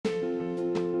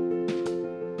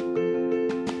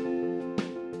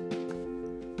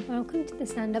Welcome to the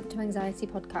Stand Up to Anxiety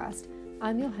podcast.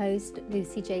 I'm your host,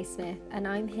 Lucy J. Smith, and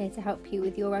I'm here to help you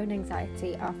with your own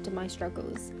anxiety after my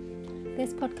struggles.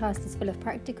 This podcast is full of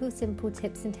practical, simple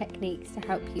tips and techniques to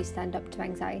help you stand up to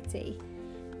anxiety.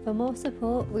 For more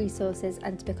support, resources,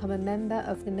 and to become a member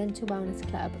of the Mental Wellness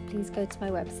Club, please go to my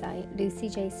website,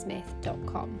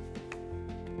 lucyjsmith.com.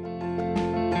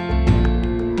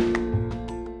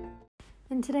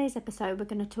 In today's episode, we're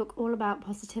going to talk all about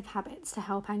positive habits to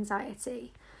help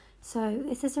anxiety. So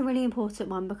this is a really important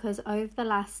one because over the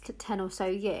last 10 or so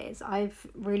years, I've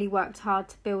really worked hard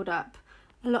to build up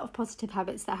a lot of positive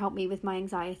habits that help me with my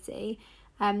anxiety.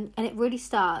 And it really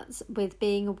starts with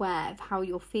being aware of how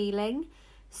you're feeling.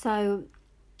 So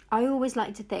I always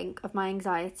like to think of my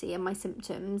anxiety and my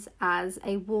symptoms as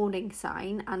a warning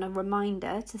sign and a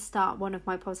reminder to start one of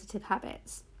my positive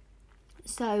habits.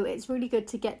 So it's really good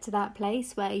to get to that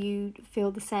place where you feel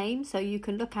the same, so you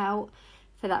can look out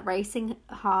for that racing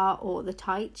heart or the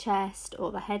tight chest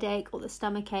or the headache or the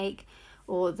stomach ache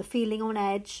or the feeling on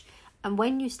edge. And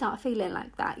when you start feeling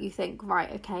like that, you think,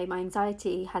 right, okay, my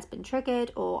anxiety has been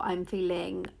triggered, or I'm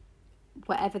feeling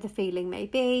whatever the feeling may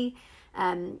be.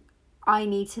 I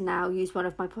need to now use one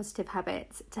of my positive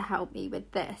habits to help me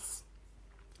with this.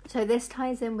 So this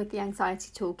ties in with the anxiety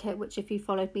toolkit, which if you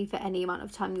followed me for any amount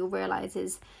of time, you'll realise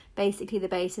is basically the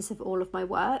basis of all of my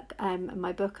work, and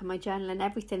my book and my journal and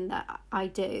everything that I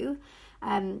do.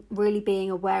 Really being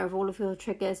aware of all of your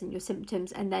triggers and your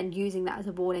symptoms, and then using that as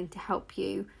a warning to help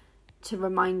you, to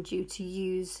remind you to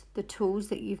use the tools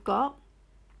that you've got.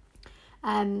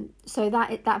 So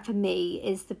that for me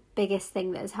is the biggest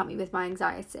thing that has helped me with my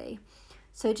anxiety.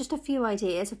 So just a few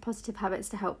ideas of positive habits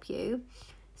to help you.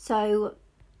 So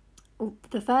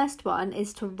the first one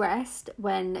is to rest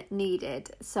when needed.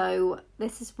 So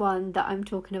this is one that I'm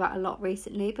talking about a lot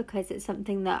recently because it's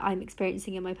something that I'm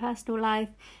experiencing in my personal life.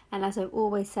 And as I've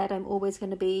always said, I'm always going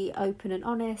to be open and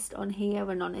honest on here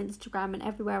and on Instagram and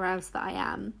everywhere else that I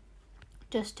am,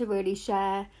 just to really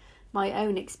share my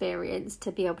own experience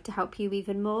to be able to help you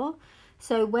even more.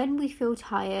 So when we feel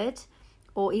tired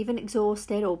or even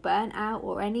exhausted or burnt out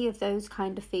or any of those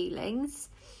kind of feelings,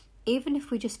 even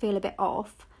if we just feel a bit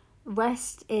off,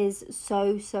 rest is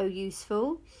so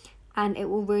useful, and it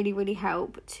will really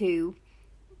help to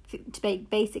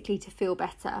basically to feel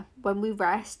better. When we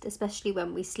rest, especially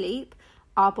when we sleep,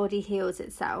 our body heals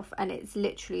itself, and it's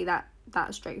literally that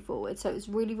straightforward. So it's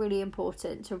really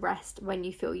important to rest when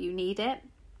you feel you need it.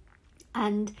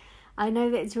 And I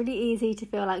know that it's really easy to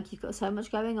feel like you've got so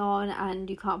much going on and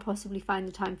you can't possibly find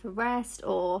the time for rest,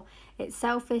 or it's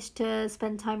selfish to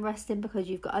spend time resting because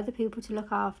you've got other people to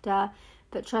look after.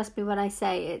 But trust me when I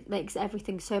say it makes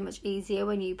everything so much easier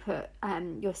when you put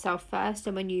yourself first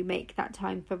and when you make that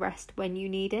time for rest when you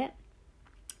need it.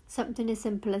 Something as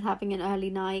simple as having an early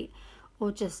night,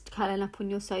 or just curling up on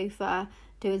your sofa,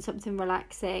 doing something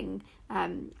relaxing,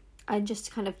 and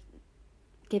just kind of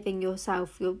giving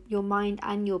yourself, your mind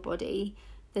and your body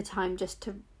the time just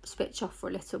to switch off for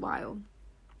a little while.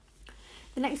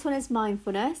 The next one is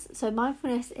mindfulness. So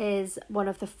mindfulness is one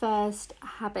of the first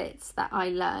habits that I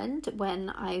learned when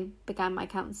I began my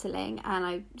counselling and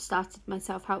I started my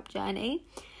self-help journey.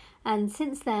 And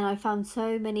since then I found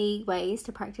so many ways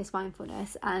to practice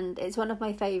mindfulness, and it's one of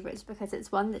my favourites because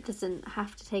it's one that doesn't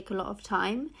have to take a lot of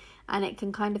time, and it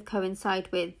can kind of coincide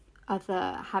with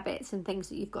other habits and things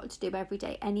that you've got to do every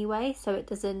day anyway, so it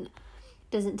doesn't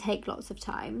take lots of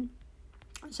time.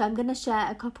 So I'm going to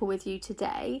share a couple with you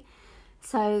today.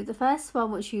 So the first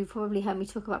one, which you've probably heard me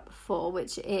talk about before,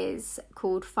 which is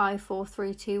called 5, 4,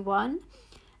 3, 2, 1,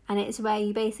 and it's where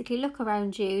you basically look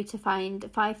around you to find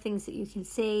 5 things that you can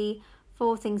see,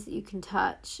 4 things that you can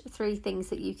touch, 3 things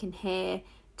that you can hear,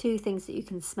 2 things that you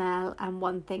can smell, and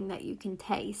 1 thing that you can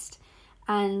taste.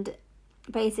 And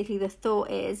basically the thought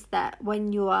is that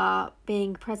when you are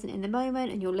being present in the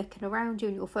moment and you're looking around you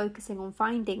and you're focusing on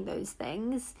finding those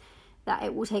things, that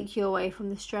it will take you away from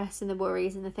the stress and the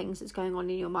worries and the things that's going on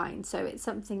in your mind. So it's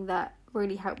something that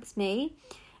really helps me.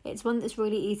 It's one that's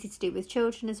really easy to do with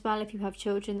children as well, if you have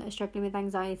children that are struggling with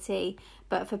anxiety.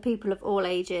 But for people of all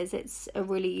ages, it's a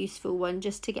really useful one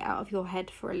just to get out of your head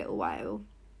for a little while.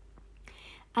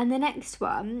 And the next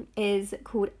one is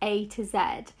called A to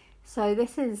Z. So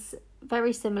this is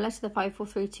very similar to the 5, 4,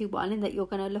 3, 2, 1 in that you're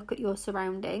going to look at your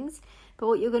surroundings. But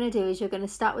what you're going to do is you're going to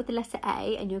start with the letter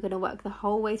A and you're going to work the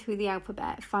whole way through the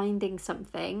alphabet, finding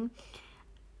something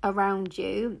around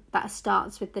you that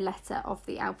starts with the letter of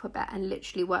the alphabet, and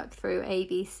literally work through A,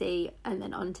 B, C and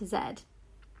then on to Z.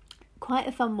 Quite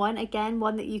a fun one, again,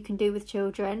 one that you can do with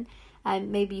children,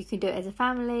 and maybe you can do it as a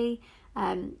family.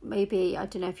 Maybe, I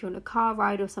don't know, if you're on a car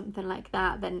ride or something like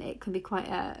that, then it can be quite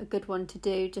a good one to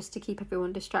do, just to keep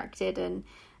everyone distracted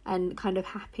and kind of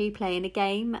happy playing a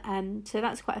game. So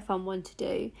that's quite a fun one to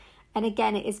do. And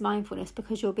again, it is mindfulness,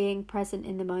 because you're being present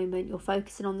in the moment, you're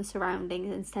focusing on the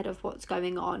surroundings instead of what's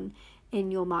going on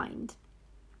in your mind.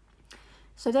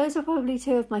 So those are probably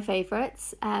two of my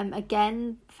favourites.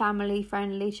 Again, family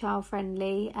friendly, child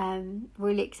friendly,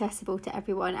 really accessible to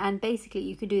everyone, and basically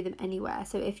you can do them anywhere.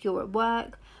 So if you're at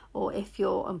work, or if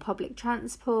you're on public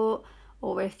transport,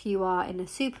 or if you are in a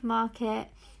supermarket,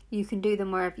 you can do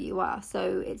them wherever you are.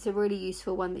 So it's a really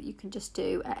useful one that you can just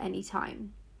do at any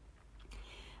time.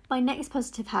 My next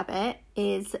positive habit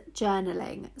is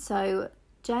journaling. So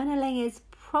journaling is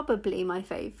probably my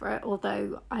favourite,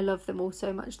 although I love them all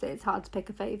so much that it's hard to pick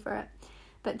a favourite.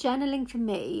 But journaling for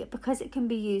me, because it can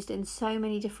be used in so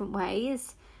many different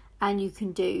ways, and you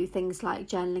can do things like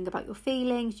journaling about your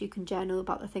feelings, you can journal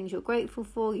about the things you're grateful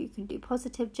for, you can do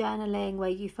positive journaling where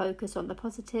you focus on the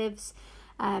positives,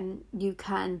 you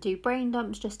can do brain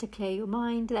dumps just to clear your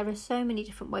mind. There are so many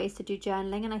different ways to do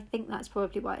journaling, and I think that's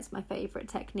probably why it's my favourite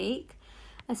technique,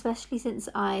 especially since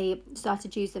I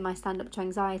started using my Stand Up to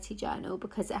Anxiety journal,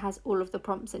 because it has all of the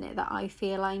prompts in it that I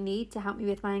feel I need to help me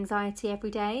with my anxiety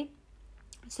every day.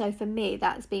 So for me,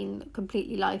 that's been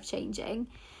completely life-changing.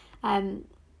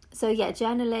 So yeah,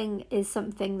 journaling is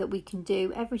something that we can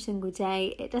do every single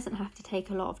day. It doesn't have to take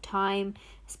a lot of time,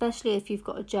 especially if you've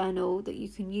got a journal that you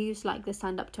can use, like the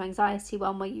Stand Up to Anxiety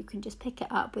one, where you can just pick it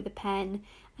up with a pen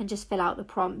and just fill out the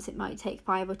prompts. It might take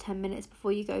 5 or 10 minutes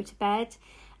before you go to bed.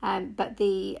 But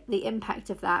the impact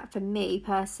of that for me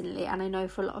personally, and I know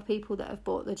for a lot of people that have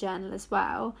bought the journal as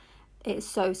well, it's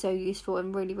so useful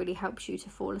and really, really helps you to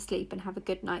fall asleep and have a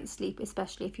good night's sleep,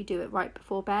 especially if you do it right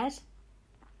before bed.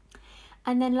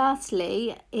 And then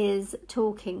lastly is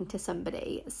talking to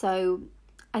somebody. So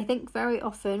I think very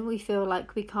often we feel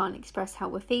like we can't express how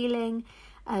we're feeling.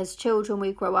 As children,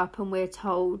 we grow up and we're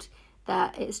told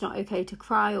that it's not okay to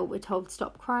cry, or we're told to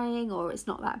stop crying, or it's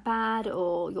not that bad,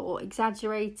 or you're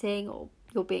exaggerating, or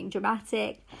you're being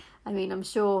dramatic. I mean, I'm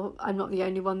sure I'm not the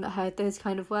only one that heard those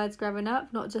kind of words growing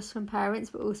up, not just from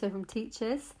parents, but also from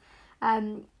teachers.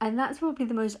 And that's probably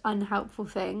the most unhelpful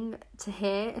thing to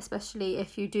hear, especially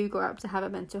if you do grow up to have a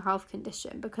mental health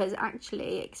condition, because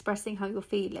actually expressing how you're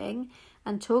feeling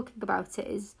and talking about it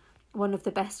is one of the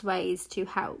best ways to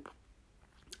help.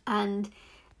 And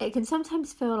it can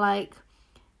sometimes feel like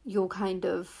you're kind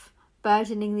of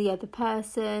burdening the other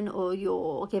person, or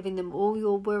you're giving them all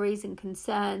your worries and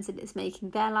concerns, and it's making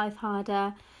their life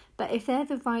harder. But if they're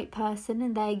the right person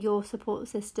and they're your support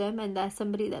system and they're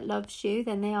somebody that loves you,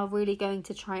 then they are really going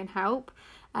to try and help.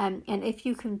 And if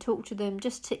you can talk to them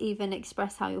just to even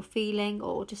express how you're feeling,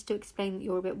 or just to explain that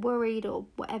you're a bit worried, or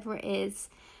whatever it is,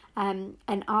 and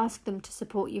ask them to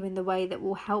support you in the way that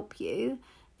will help you,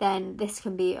 then this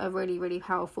can be a really, really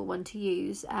powerful one to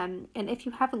use. And if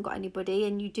you haven't got anybody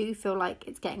and you do feel like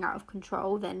it's getting out of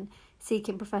control, then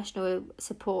seeking professional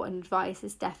support and advice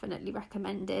is definitely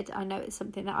recommended. I know it's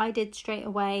something that I did straight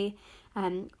away.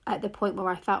 At the point where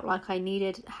I felt like I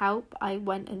needed help, I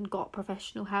went and got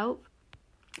professional help,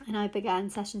 and I began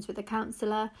sessions with a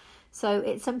counsellor. So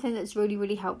it's something that's really,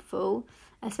 really helpful,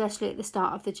 especially at the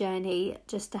start of the journey,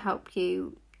 just to help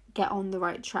you get on the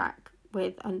right track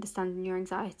with understanding your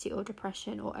anxiety or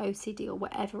depression or OCD or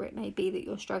whatever it may be that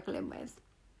you're struggling with.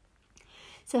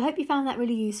 So I hope you found that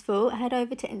really useful. Head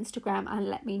over to Instagram and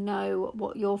let me know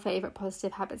what your favourite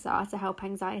positive habits are to help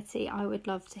anxiety. I would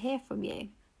love to hear from you.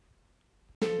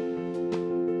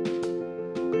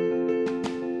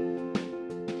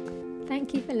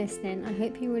 Thank you for listening. I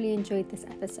hope you really enjoyed this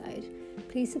episode.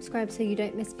 Please subscribe so you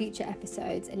don't miss future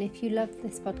episodes, and if you love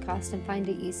this podcast and find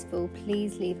it useful,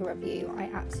 please leave a review. I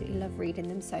absolutely love reading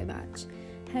them so much.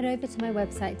 Head over to my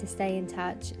website to stay in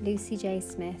touch,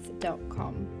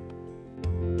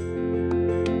 lucyjsmith.com.